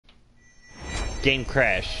Game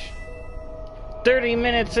crash. 30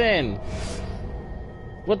 minutes in.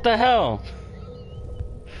 What the hell?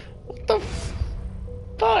 What the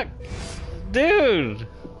fuck? Dude.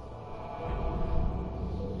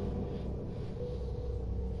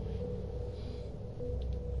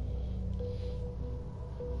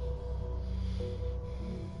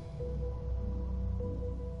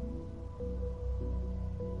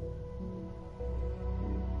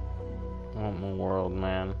 What in the world,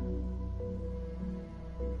 man?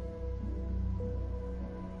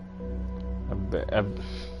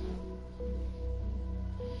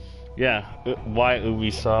 Yeah, why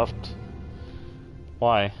Ubisoft?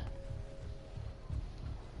 Why?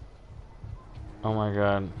 Oh my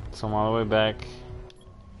god, so I'm all the way back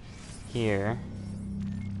here.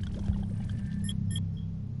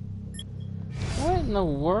 What in the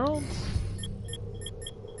world?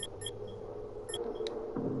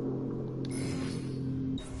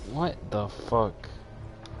 What the fuck?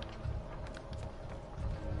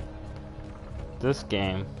 This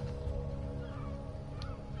game.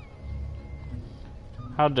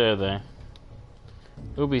 How dare they?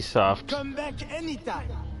 Ubisoft. Come back anytime.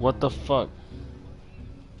 What the fuck?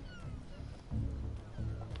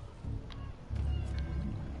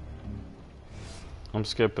 I'm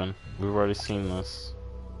skipping. We've already seen this.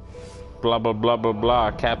 Blah blah blah blah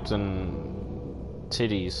blah. Captain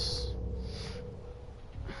Titties.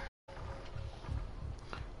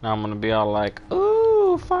 Now I'm gonna be all like,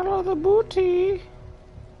 ooh, follow the booty.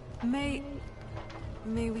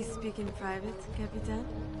 May we speak in private, Capitan?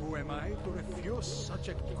 Who am I to refuse such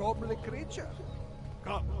a goblin creature?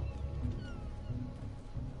 Come.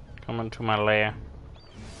 Come into my lair.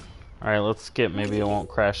 Alright, let's skip. Maybe it won't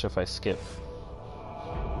crash if I skip.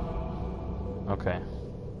 Okay.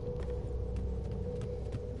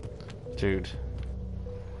 Dude.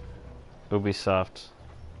 Ubisoft.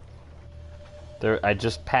 I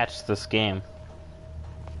just patched this game.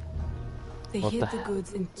 They hid the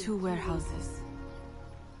goods in 2 warehouses.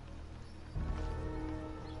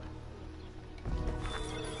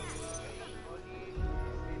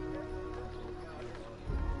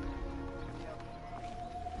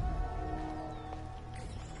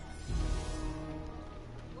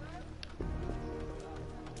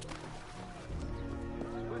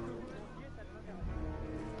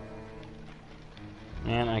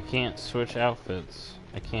 Man, I can't switch outfits.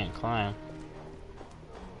 I can't climb.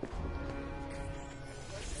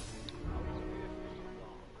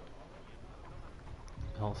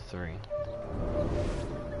 L3.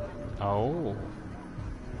 Oh.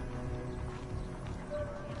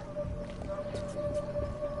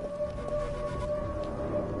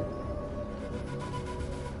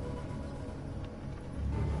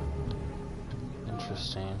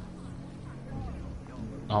 Interesting.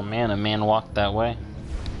 Oh man, a man walked that way.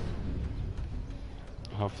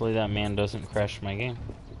 Hopefully that man doesn't crash my game.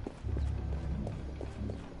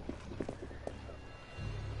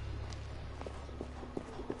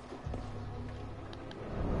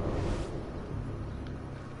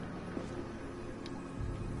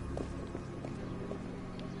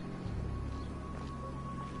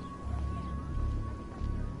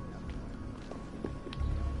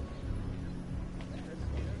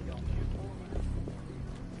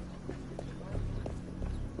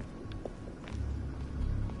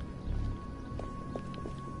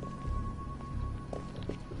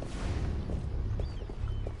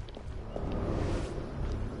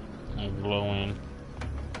 Glowing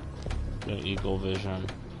the eagle vision.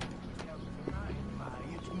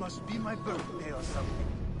 It must be my birthday or something.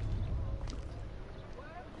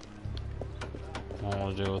 I don't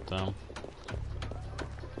want to deal with them.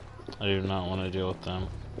 I do not want to deal with them.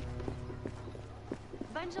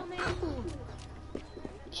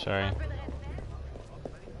 Sorry.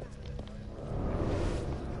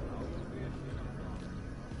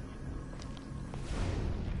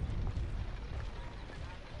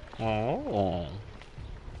 Oh.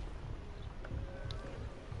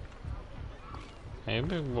 Hey,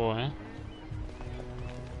 big boy.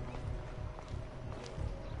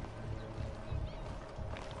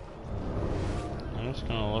 I'm just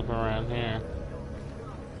gonna look around here.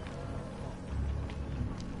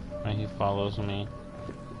 And he follows me.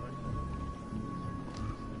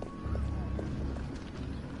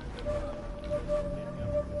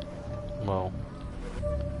 Whoa.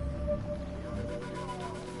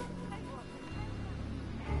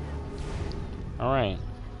 All right.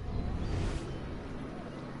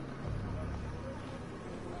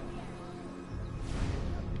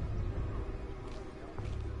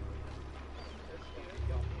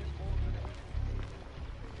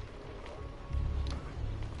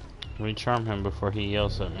 Let me charm him before he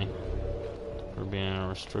yells at me. For being in a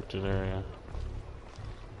restricted area.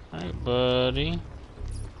 Alright, buddy.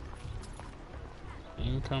 You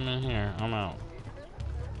can come in here. I'm out.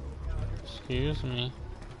 Excuse me.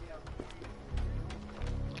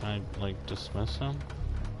 Can I, like, dismiss him?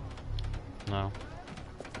 No.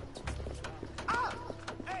 I'm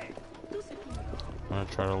gonna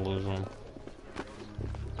try to lose him.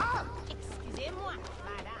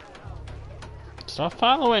 Stop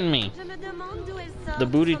following me! The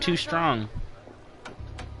booty too strong.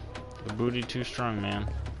 The booty too strong, man.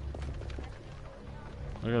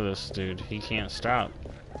 Look at this dude. He can't stop.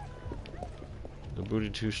 The booty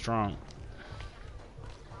too strong.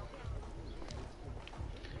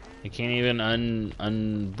 You can't even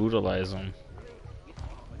unbootalize him.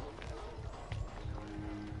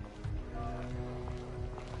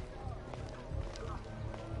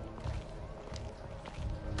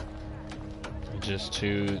 Just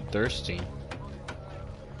too thirsty.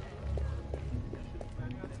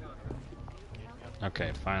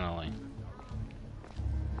 Okay, finally.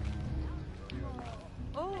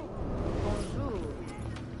 Oh, bonjour.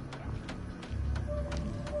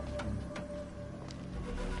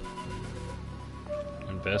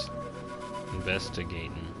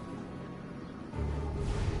 Investigating.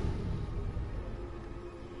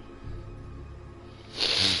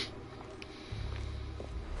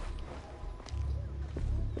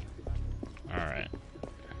 Alright.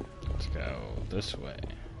 Let's go this way.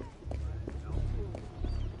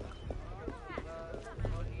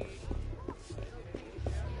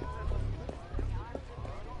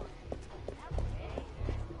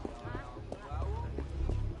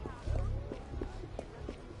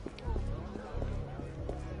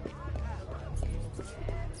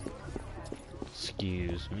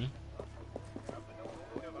 Excuse me.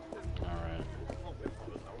 Alright.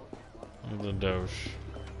 The Doge.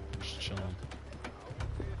 Just chilling.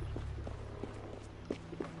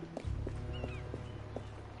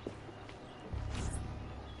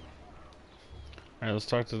 Alright, let's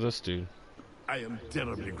talk to this dude. I am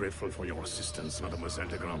terribly grateful for your assistance, Mademoiselle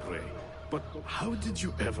de Grandpré. But how did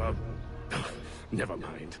you ever... Never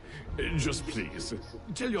mind. Just please,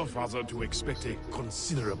 tell your father to expect a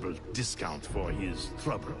considerable discount for his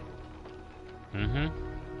trouble. Mm-hmm.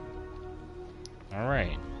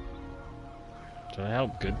 Alright. Do I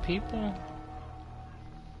help good people?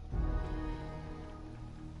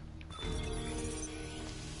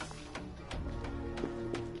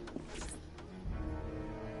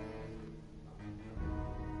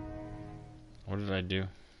 What did I do?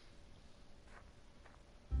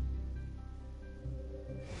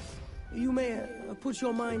 You may put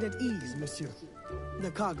your mind at ease, monsieur.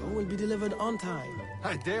 The cargo will be delivered on time.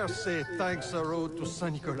 I dare say thanks are owed to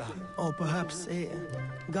Saint Nicolas. Or perhaps a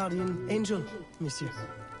guardian angel, monsieur.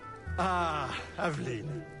 Ah,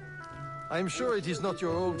 Aveline. I'm sure it is not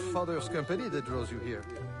your old father's company that draws you here.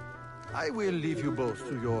 I will leave you both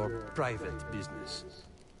to your private business.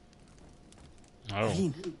 Oh.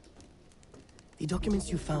 Aline, the documents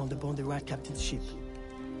you found aboard the Rat Captain's ship.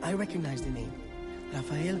 I recognize the name.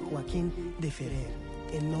 Rafael Joaquin de Ferrer,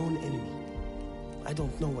 a known enemy. I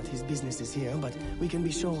don't know what his business is here, but we can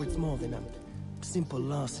be sure it's more than a simple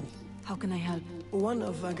larceny. How can I help? One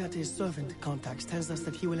of Agate's servant contacts tells us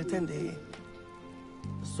that he will attend a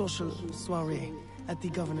social soiree at the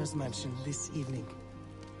governor's mansion this evening.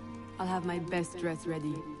 I'll have my best dress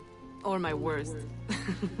ready. Or my worst.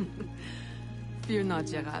 Fear not,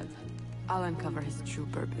 Gerald. I'll uncover his true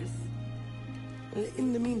purpose.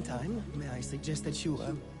 In the meantime, may I suggest that you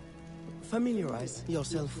familiarize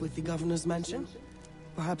yourself with the governor's mansion?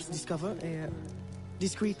 Perhaps discover a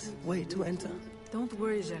discreet way to enter? Don't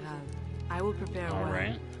worry, Gerald. I will prepare one.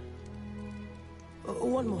 Alright.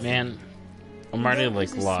 One more Man, I'm already There like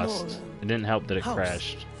is a lost. small, It didn't help that it house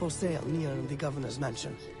crashed. for sale near the governor's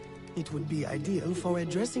mansion. It would be ideal for a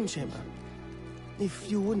dressing chamber.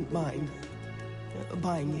 If you wouldn't mind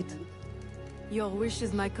buying it. Your wish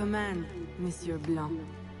is my command, Monsieur Blanc.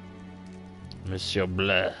 Monsieur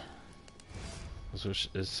Bleu. That's what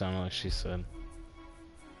it sounded like she said.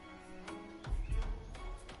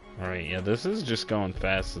 Alright, yeah, this is just going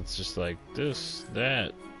fast. It's just like this,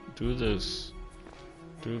 that, do this,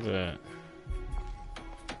 do that.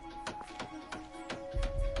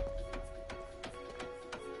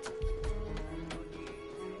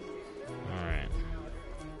 Alright.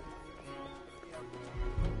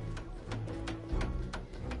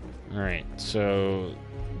 Alright, so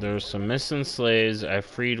there's some missing slaves. I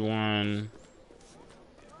freed one.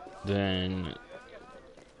 Then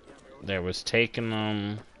there was taking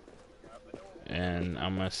them. And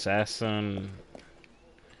I'm an assassin.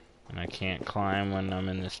 And I can't climb when I'm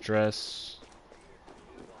in this dress.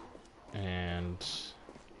 And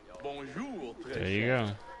There you go.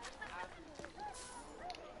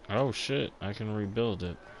 Oh shit, I can rebuild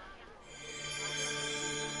it.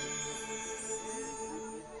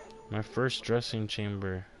 My first dressing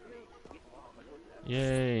chamber.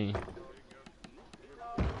 Yay.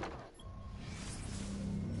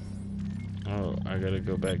 Oh, I gotta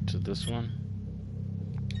go back to this one.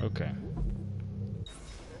 Okay.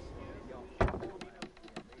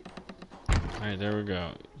 Alright, there we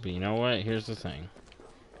go. But you know what? Here's the thing.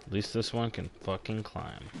 At least this one can fucking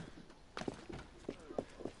climb.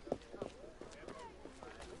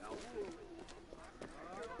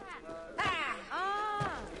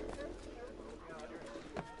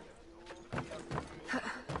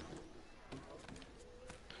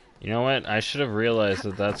 You know what? I should have realized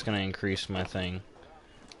that that's gonna increase my thing.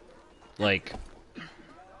 Like,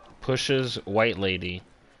 pushes white lady.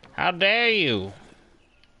 How dare you?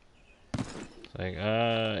 It's like,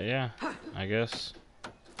 yeah, I guess.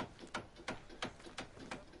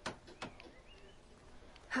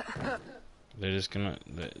 They're just gonna,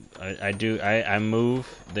 I move,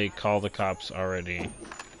 they call the cops already.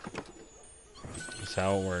 That's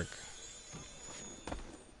how it works.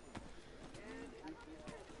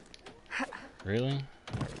 Really?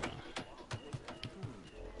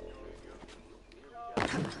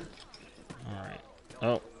 Alright.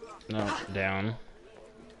 Oh, no, down.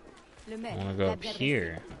 I wanna go up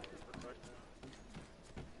here.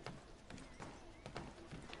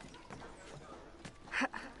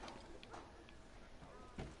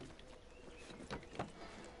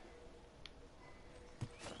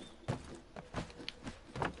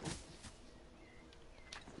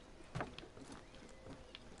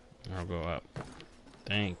 I'll go up.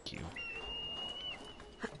 Thank you.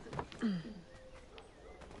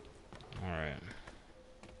 Alright.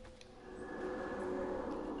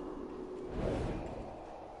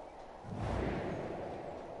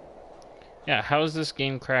 Yeah, how is this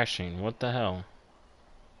game crashing? What the hell?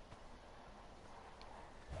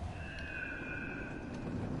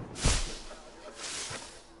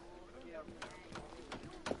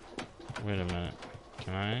 Wait a minute.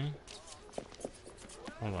 Can I?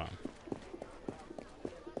 Hold on.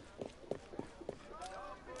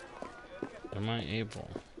 Am I able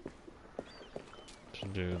to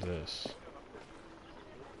do this?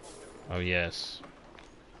 Oh, yes.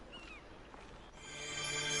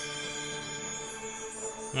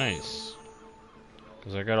 Nice.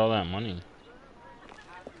 Because I got all that money.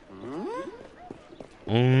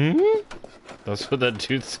 That's what that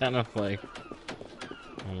dude sounded like.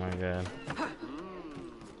 Oh my god.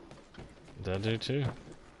 That dude too?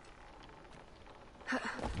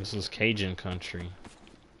 This is Cajun country.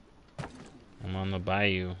 I'm on the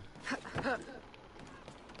bayou.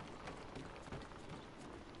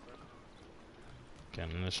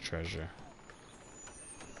 Getting this treasure.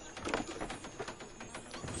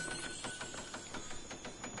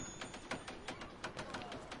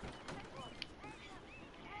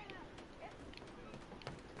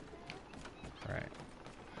 Right.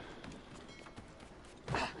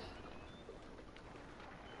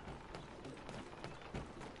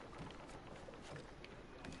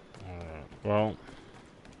 Well,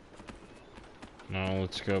 now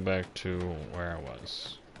let's go back to where I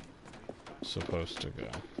was supposed to go.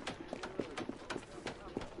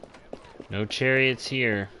 No chariots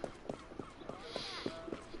here.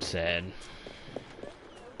 Sad.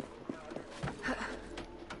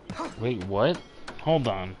 Wait, what? Hold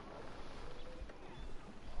on.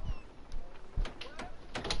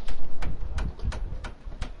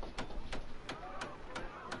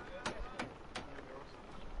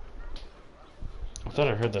 I thought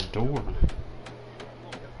I heard the door.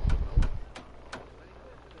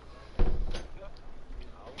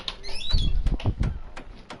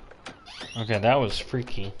 Okay, that was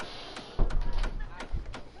freaky.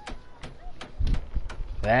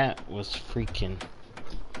 That was freaking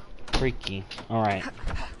freaky. Alright.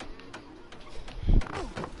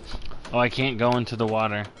 Oh, I can't go into the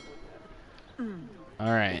water.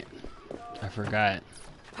 Alright. I forgot.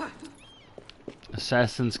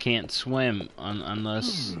 Assassins can't swim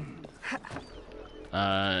unless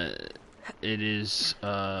it is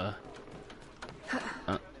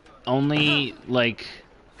only like,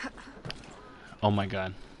 oh my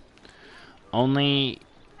god, only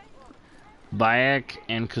Bayek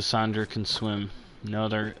and Cassandra can swim. No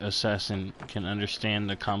other assassin can understand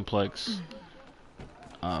the complex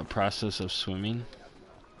process of swimming,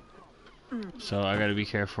 so I gotta be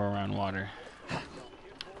careful around water.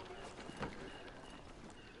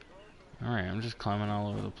 Alright, I'm just climbing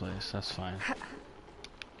all over the place. That's fine.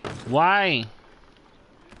 Why?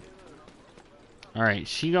 Alright,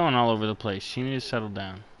 she going all over the place. She needs to settle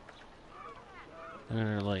down. Look at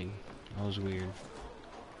her leg. That was weird.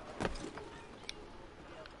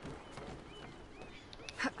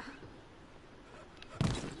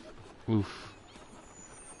 Oof.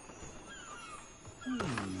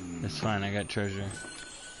 It's fine, I got treasure.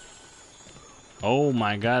 Oh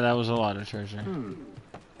my god, that was a lot of treasure.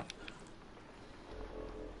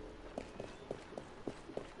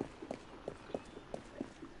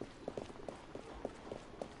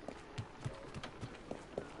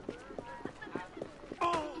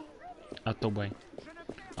 Out the way.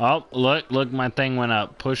 Oh, look, my thing went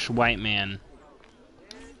up. Push white man.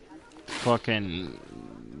 Fucking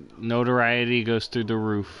notoriety goes through the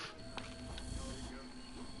roof.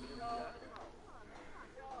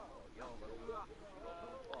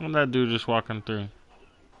 Look at that dude just walking through.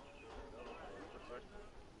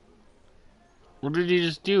 What did he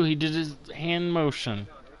just do? He did his hand motion.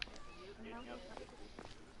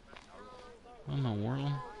 What in the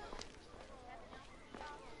world?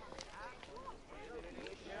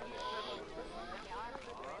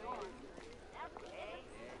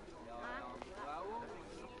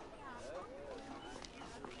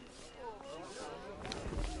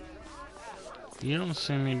 You don't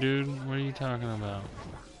see me, dude. What are you talking about?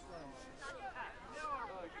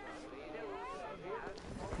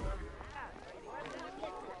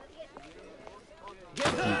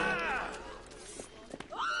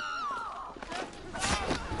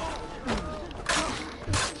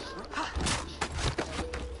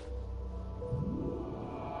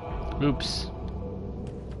 Oops.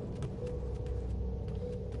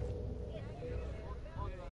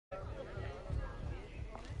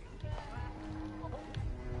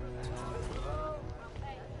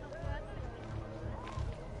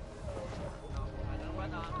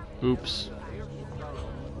 Oops.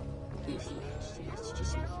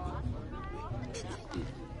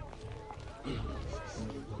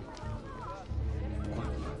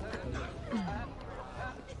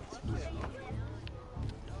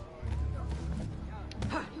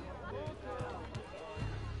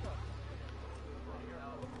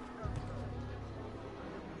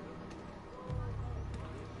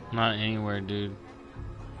 Not anywhere, dude.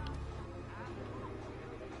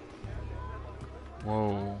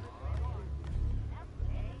 Whoa.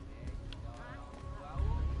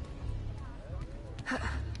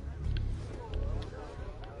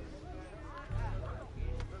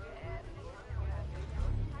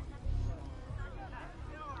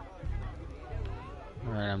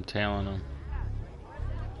 Alright, I'm tailing him.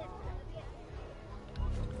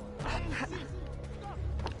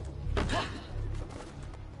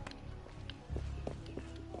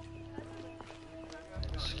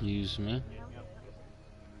 Excuse me.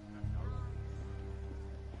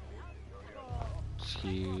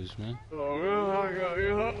 Excuse me.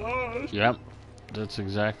 Yep, that's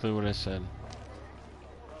exactly what I said.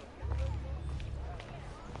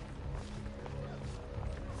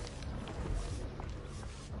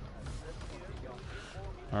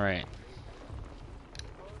 Alright.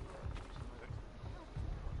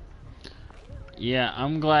 Yeah,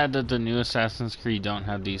 I'm glad that the new Assassin's Creed don't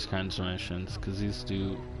have these kinds of missions, because these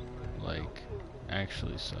do, like,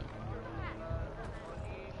 actually suck.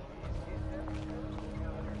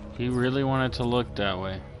 He really wanted to look that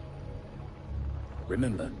way.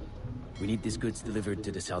 Remember, we need these goods delivered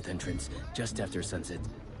to the south entrance just after sunset.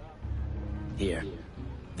 Here,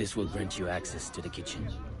 this will grant you access to the kitchen.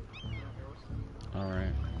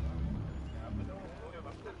 Alright.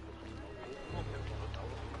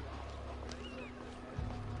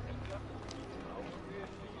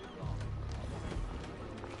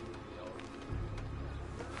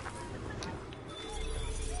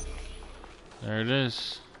 There it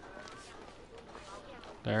is.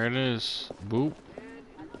 There it is. Boop.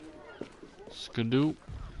 Skadoop.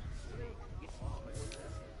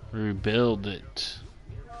 Rebuild it.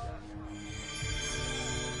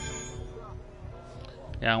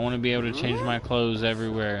 Yeah, I want to be able to change my clothes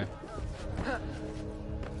everywhere.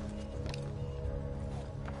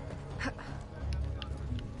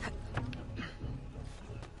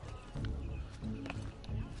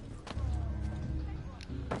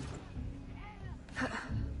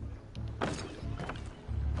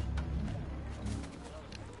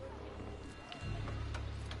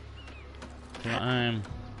 Climb.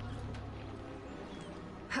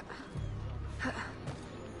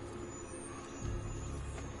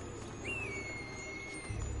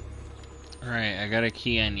 Alright, I got a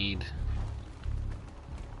key I need.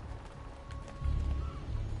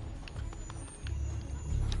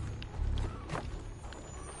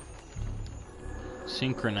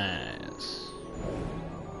 Synchronize.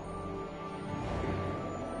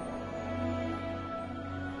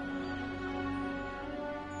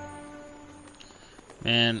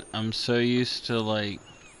 Man, I'm so used to like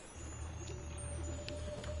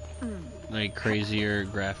crazier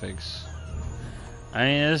graphics. I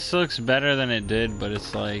mean, this looks better than it did, but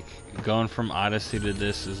it's like going from Odyssey to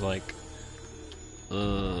this is like,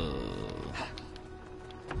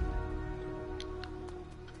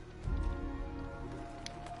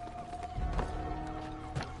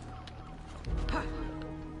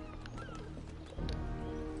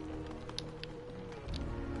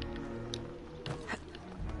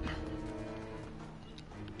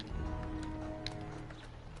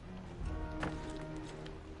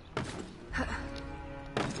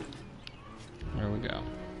 There we go.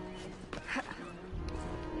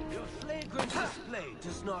 Your flagrant display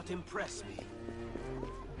does not impress me.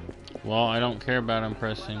 Well, I don't care about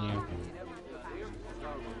impressing you.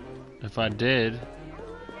 If I did,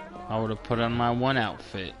 I would have put on my one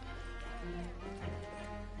outfit.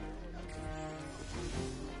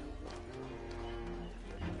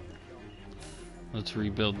 Let's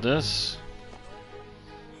rebuild this.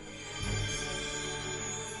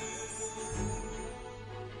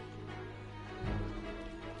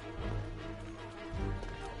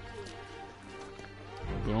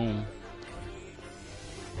 Boom.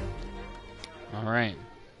 All right.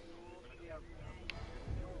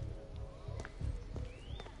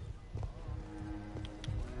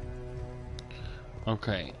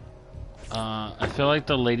 Okay. I feel like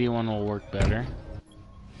the lady one will work better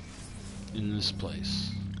in this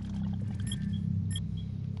place.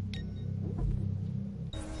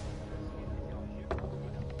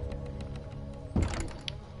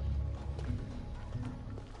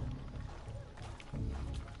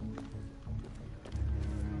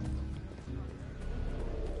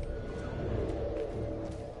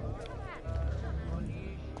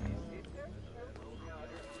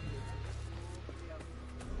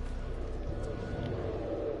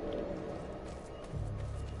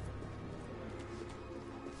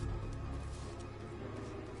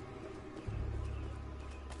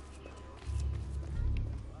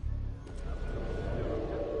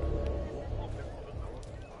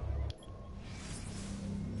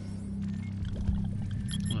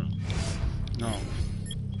 No.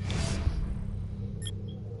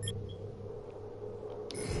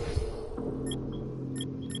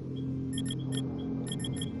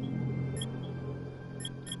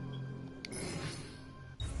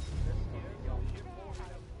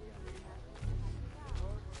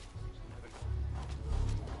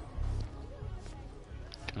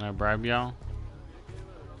 Can I bribe y'all?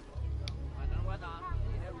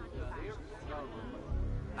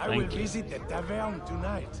 I will visit the tavern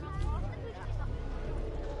tonight.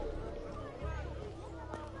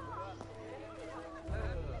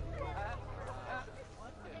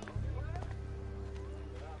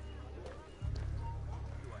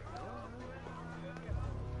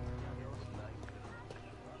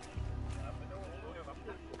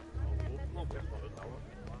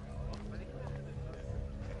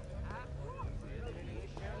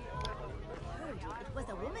 It was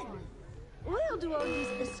a woman. Where do all these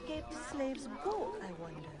escaped slaves go, I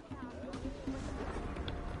wonder?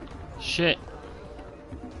 Shit.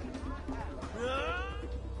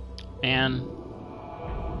 And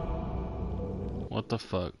what the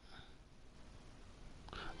fuck?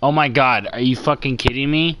 Oh my god, are you fucking kidding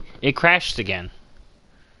me? It crashed again.